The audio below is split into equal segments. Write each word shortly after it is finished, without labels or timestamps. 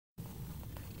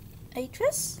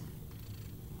Atris?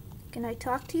 Can I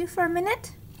talk to you for a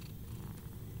minute?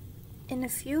 In a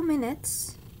few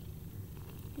minutes,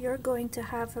 you're going to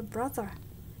have a brother.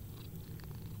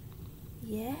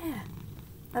 Yeah,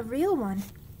 a real one.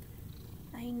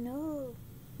 I know.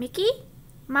 Mickey?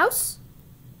 Mouse?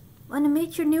 Want to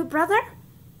meet your new brother?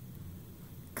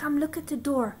 Come look at the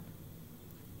door.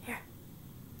 Here.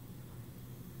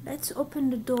 Let's open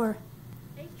the door.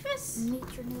 Atris?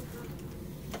 Meet your new brother.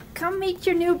 Come meet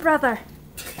your new brother.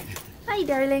 Hi,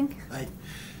 darling. Hi.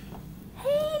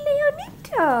 Hey,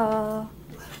 Leonito.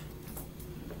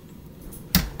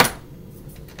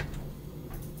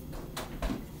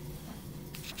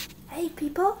 Hey,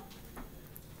 people.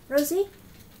 Rosie,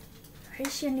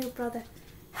 where's your new brother?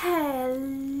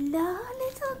 Hello,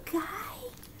 little guy.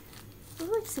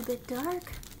 Oh, it's a bit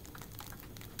dark.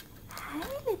 Hi,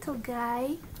 little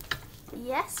guy.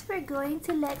 Yes, we're going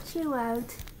to let you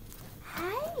out.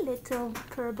 Hi, little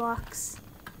fur box.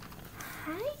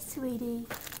 Hi, sweetie.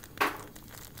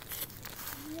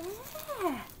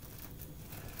 Yeah.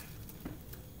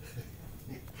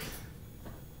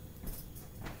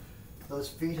 Those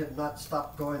feet have not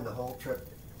stopped going the whole trip.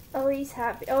 Oh, he's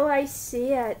happy. Oh, I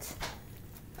see it.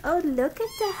 Oh, look at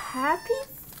the happy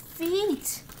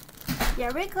feet.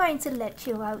 Yeah, we're going to let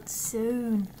you out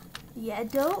soon. Yeah,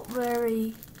 don't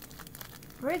worry.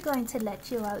 We're going to let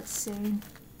you out soon.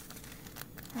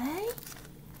 Hey?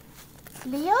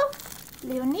 Leo?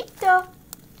 Leonito?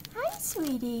 Hi,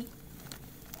 sweetie.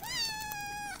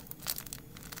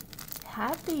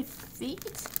 Happy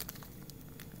feet.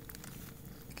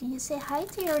 Can you say hi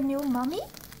to your new mommy?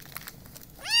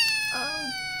 Oh,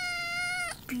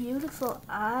 beautiful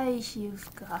eyes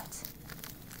you've got.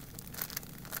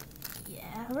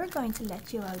 Yeah, we're going to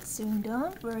let you out soon.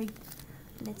 Don't worry,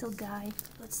 little guy.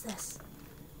 What's this?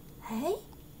 Hey?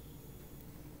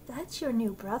 That's your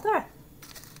new brother.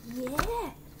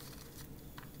 Yeah.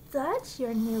 That's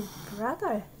your new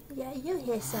brother. Yeah, you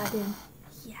hiss at him.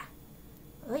 Yeah.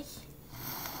 Oi.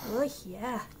 Oi,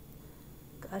 yeah.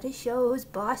 Gotta show who's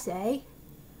boss, eh?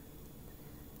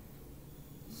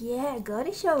 Yeah,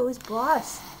 gotta show who's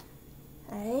boss.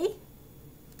 Eh?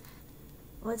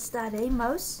 What's that, eh,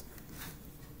 mouse?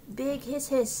 Big hiss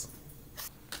hiss.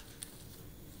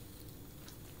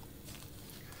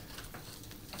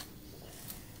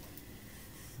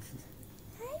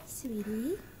 Hi,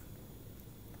 sweetie.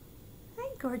 Hi,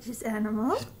 gorgeous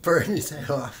animal. He's burning his head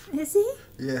off. Is he?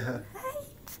 Yeah. Hi.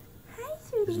 Hi,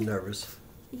 sweetie. He's nervous.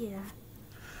 Yeah.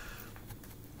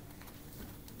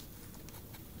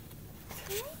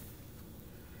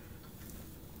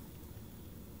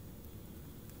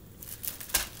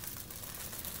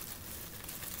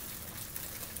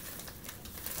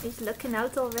 He's looking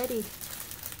out already.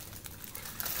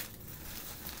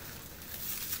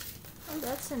 Oh,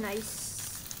 that's a nice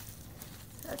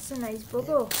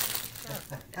bubble.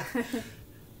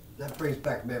 That brings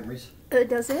back memories.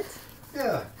 Does it?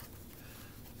 Yeah.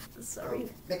 Sorry.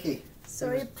 Mickey.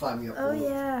 Sorry. He was climbing up. Oh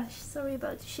yeah. Sorry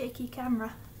about the shaky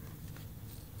camera.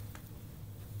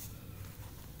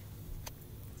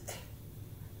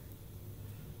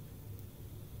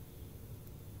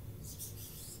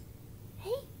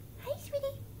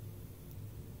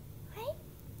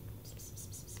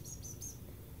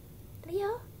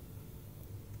 Leo?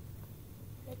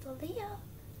 Little Leo?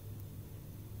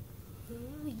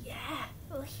 Ooh, yeah.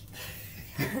 Ooh.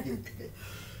 Hey,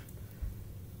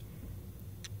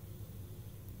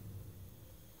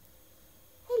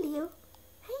 Leo.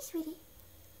 Hi, sweetie.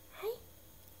 Hi.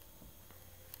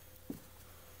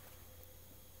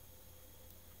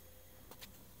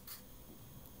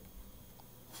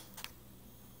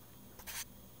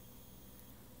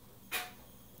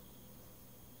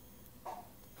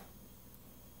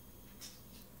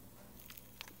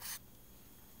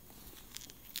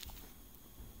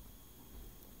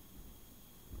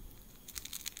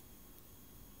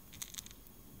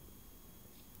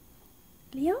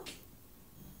 Leo?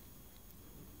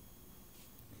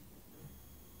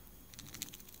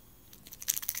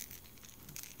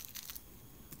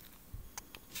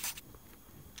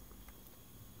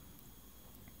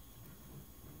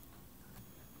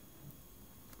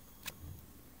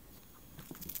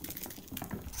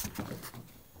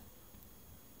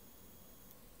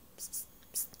 Psst,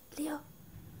 psst, Leo.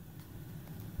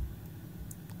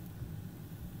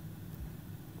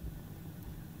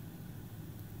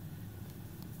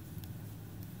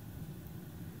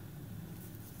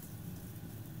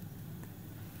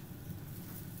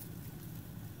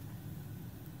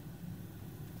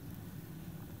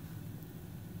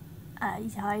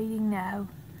 He's hiding now.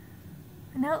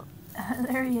 No,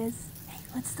 there he is. Hey,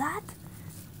 what's that?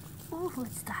 Oh,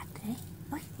 what's that, eh?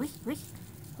 Oi, oi, oi.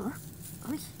 Oh,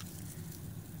 oi.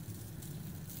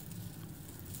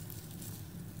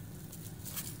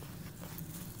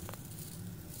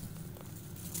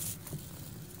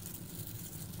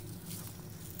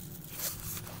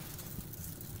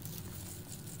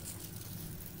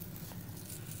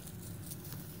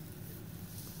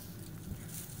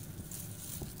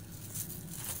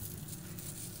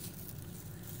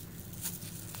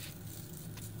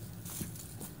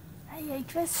 Hey,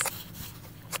 Idris.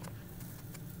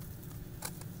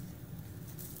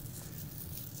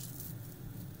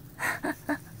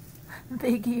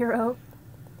 Big hero.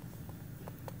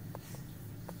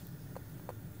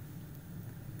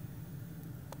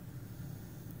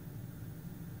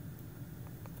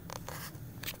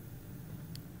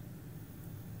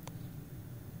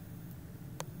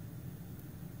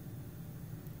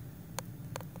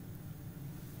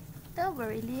 Don't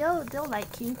worry, Leo. They'll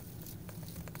like you.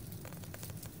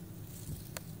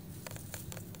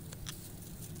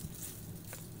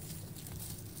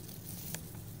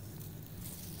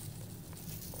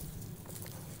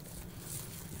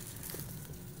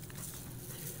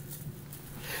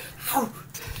 Ow!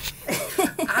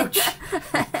 Ouch!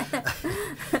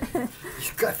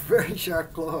 He's got very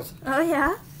sharp claws. Oh,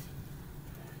 yeah?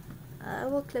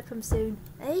 We'll clip him soon.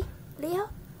 Hey, Leo?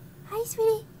 Hi,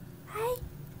 sweetie. Hi.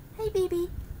 Hey, baby.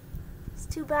 It's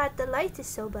too bad the light is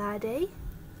so bad, eh?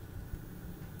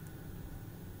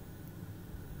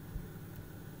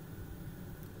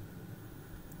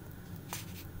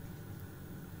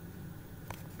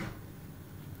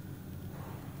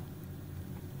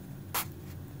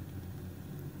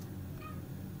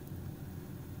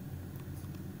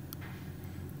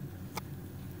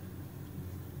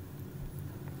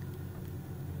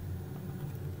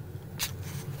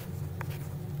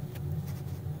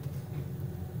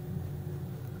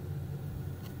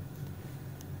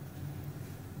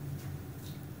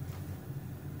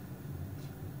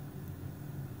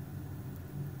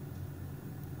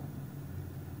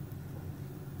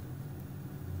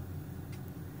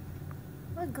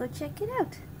 Well, go check it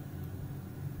out.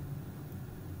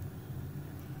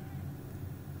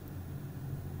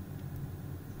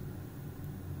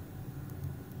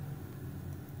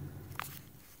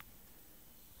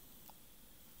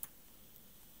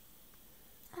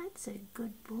 That's a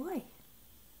good boy.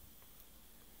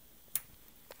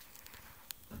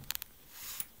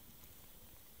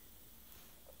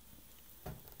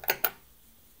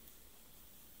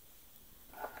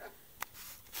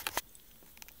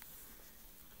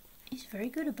 He's very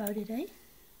good about it, eh?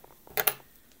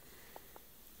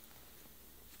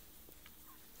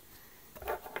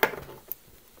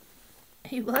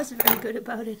 He was very good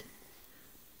about it.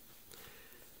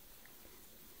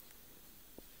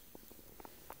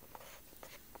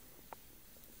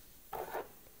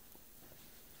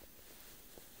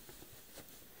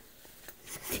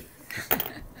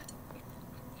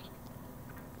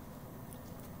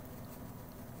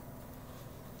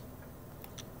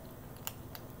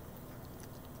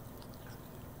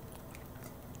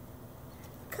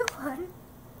 Come on.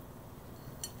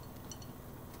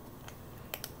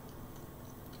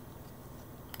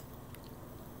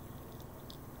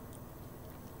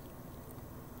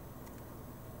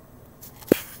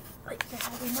 What, you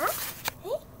had enough? Hey?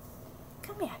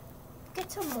 Come here.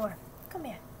 Get some more. Come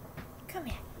here. Come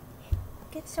here.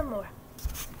 Get some more.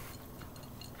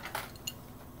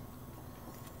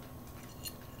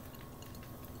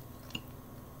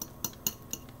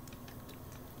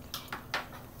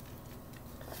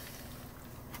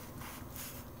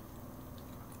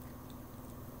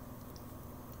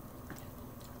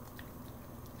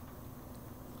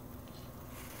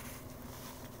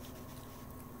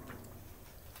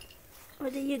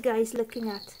 What are you guys looking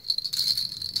at?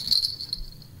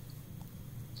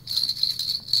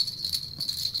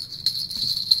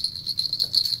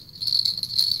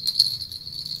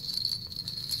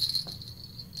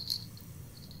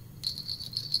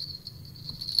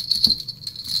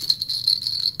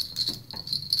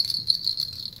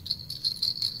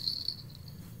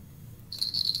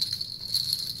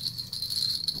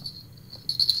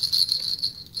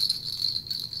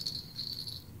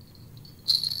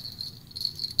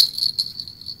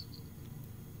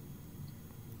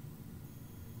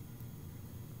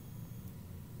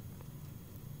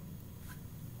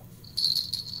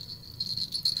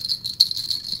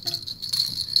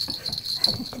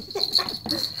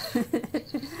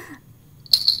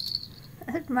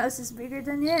 That mouse is bigger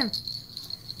than him.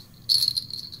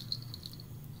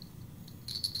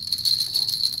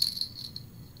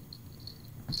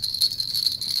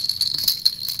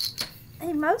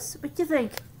 Hey mouse, what do you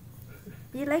think?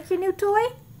 You like your new toy?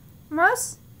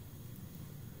 Mouse?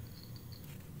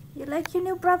 You like your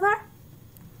new brother?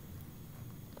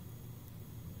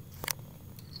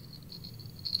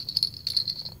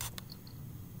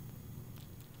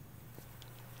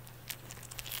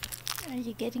 Are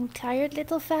you getting tired,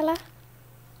 little fella?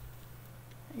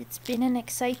 It's been an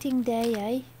exciting day,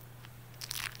 eh?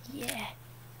 Yeah.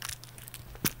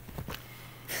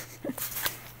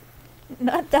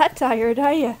 Not that tired,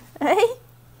 are you? Eh?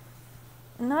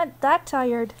 Not that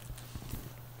tired.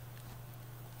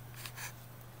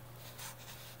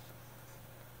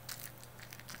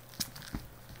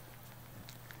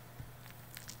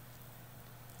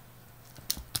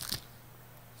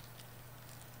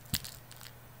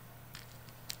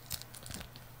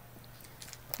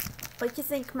 What do you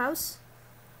think, Mouse?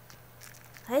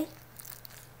 Hey?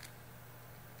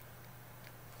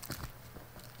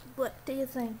 What do you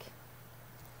think?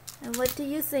 And what do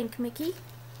you think, Mickey?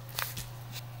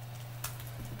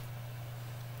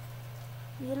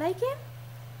 You like him?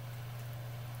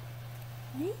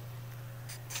 Hey?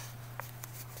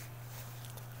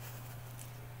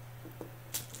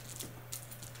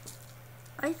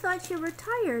 I thought you were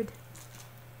tired.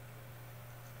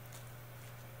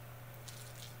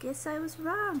 Guess I was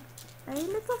wrong. Hey,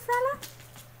 little fella?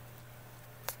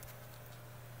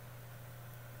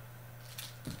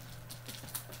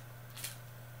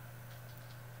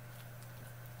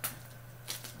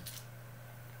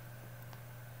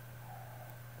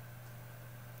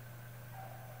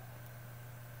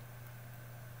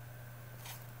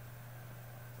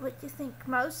 What do you think,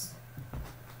 Mouse?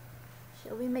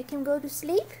 Shall we make him go to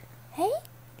sleep? Hey,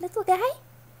 little guy?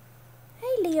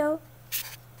 Hey, Leo.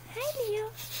 Hi, Leo.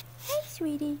 Hey,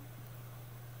 sweetie.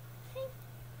 Hey.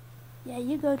 Yeah,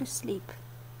 you go to sleep.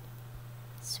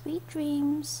 Sweet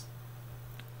dreams.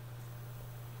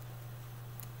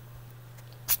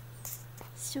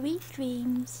 Sweet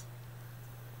dreams.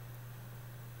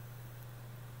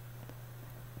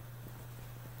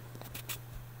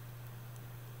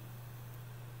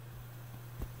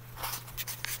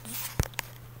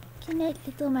 Good night,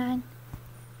 little man.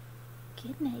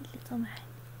 Good night, little man.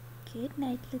 Good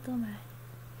night, little man.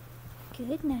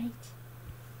 Good night.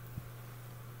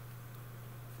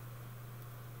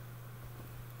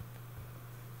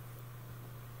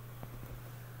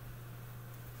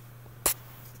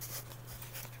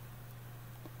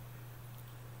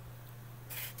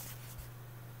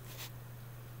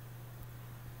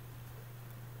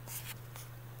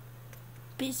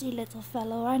 Busy little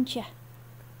fellow, aren't you?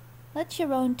 That's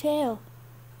your own tail.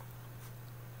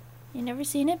 You never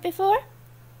seen it before?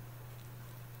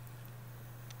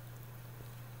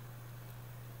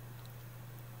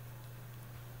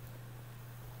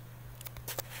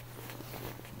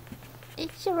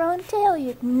 It's your own tail,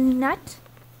 you nut.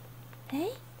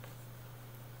 Hey?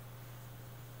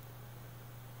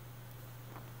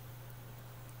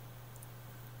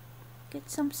 Get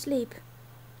some sleep.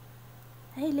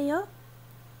 Hey, Leo.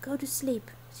 Go to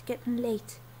sleep. It's getting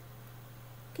late.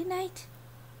 Good night.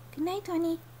 Good night,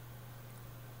 honey.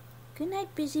 Good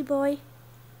night, busy boy.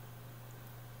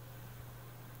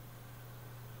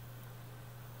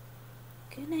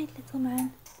 Good night, little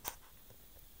man.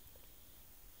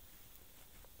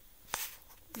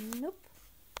 Nope.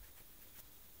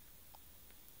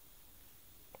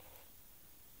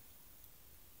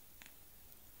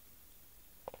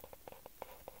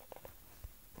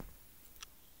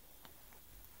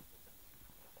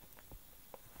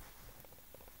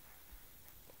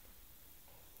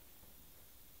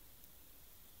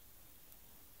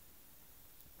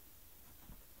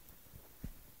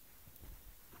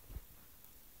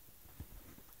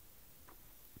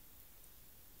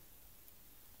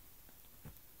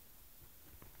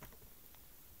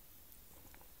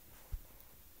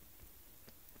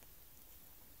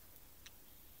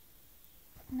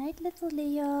 Night, little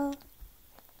Leo.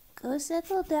 Go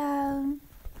settle down.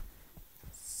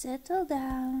 Settle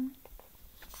down.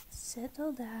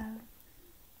 Settle down.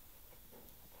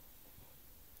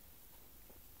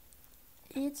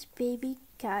 It's baby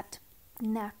cat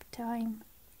nap time.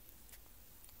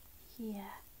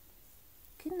 Yeah.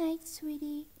 Good night,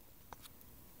 sweetie.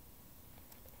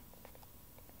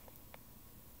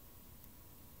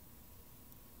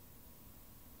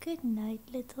 Good night,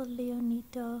 little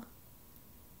Leonito.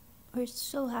 We're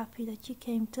so happy that you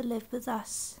came to live with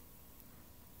us.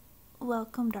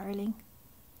 Welcome, darling.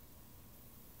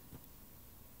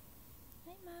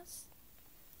 Hi, Mouse.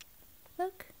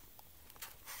 Look,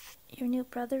 your new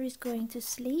brother is going to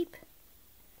sleep.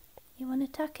 You want to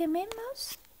tuck him in,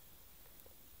 Mouse?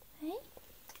 Hey?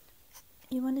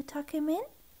 You want to tuck him in?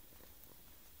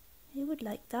 He would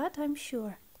like that, I'm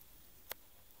sure.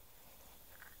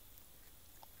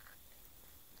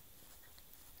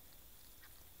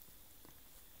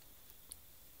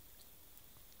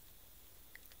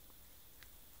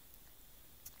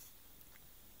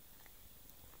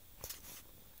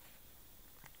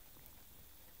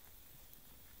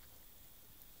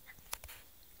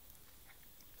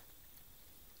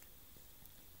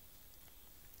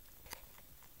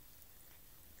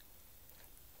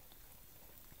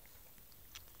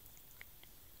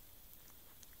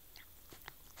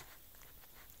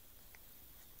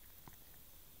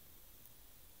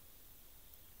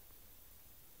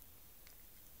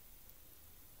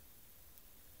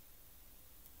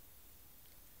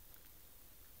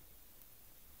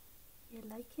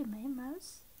 him, eh,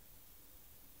 Mouse?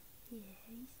 Yeah,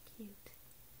 he's cute.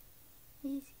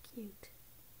 He's cute.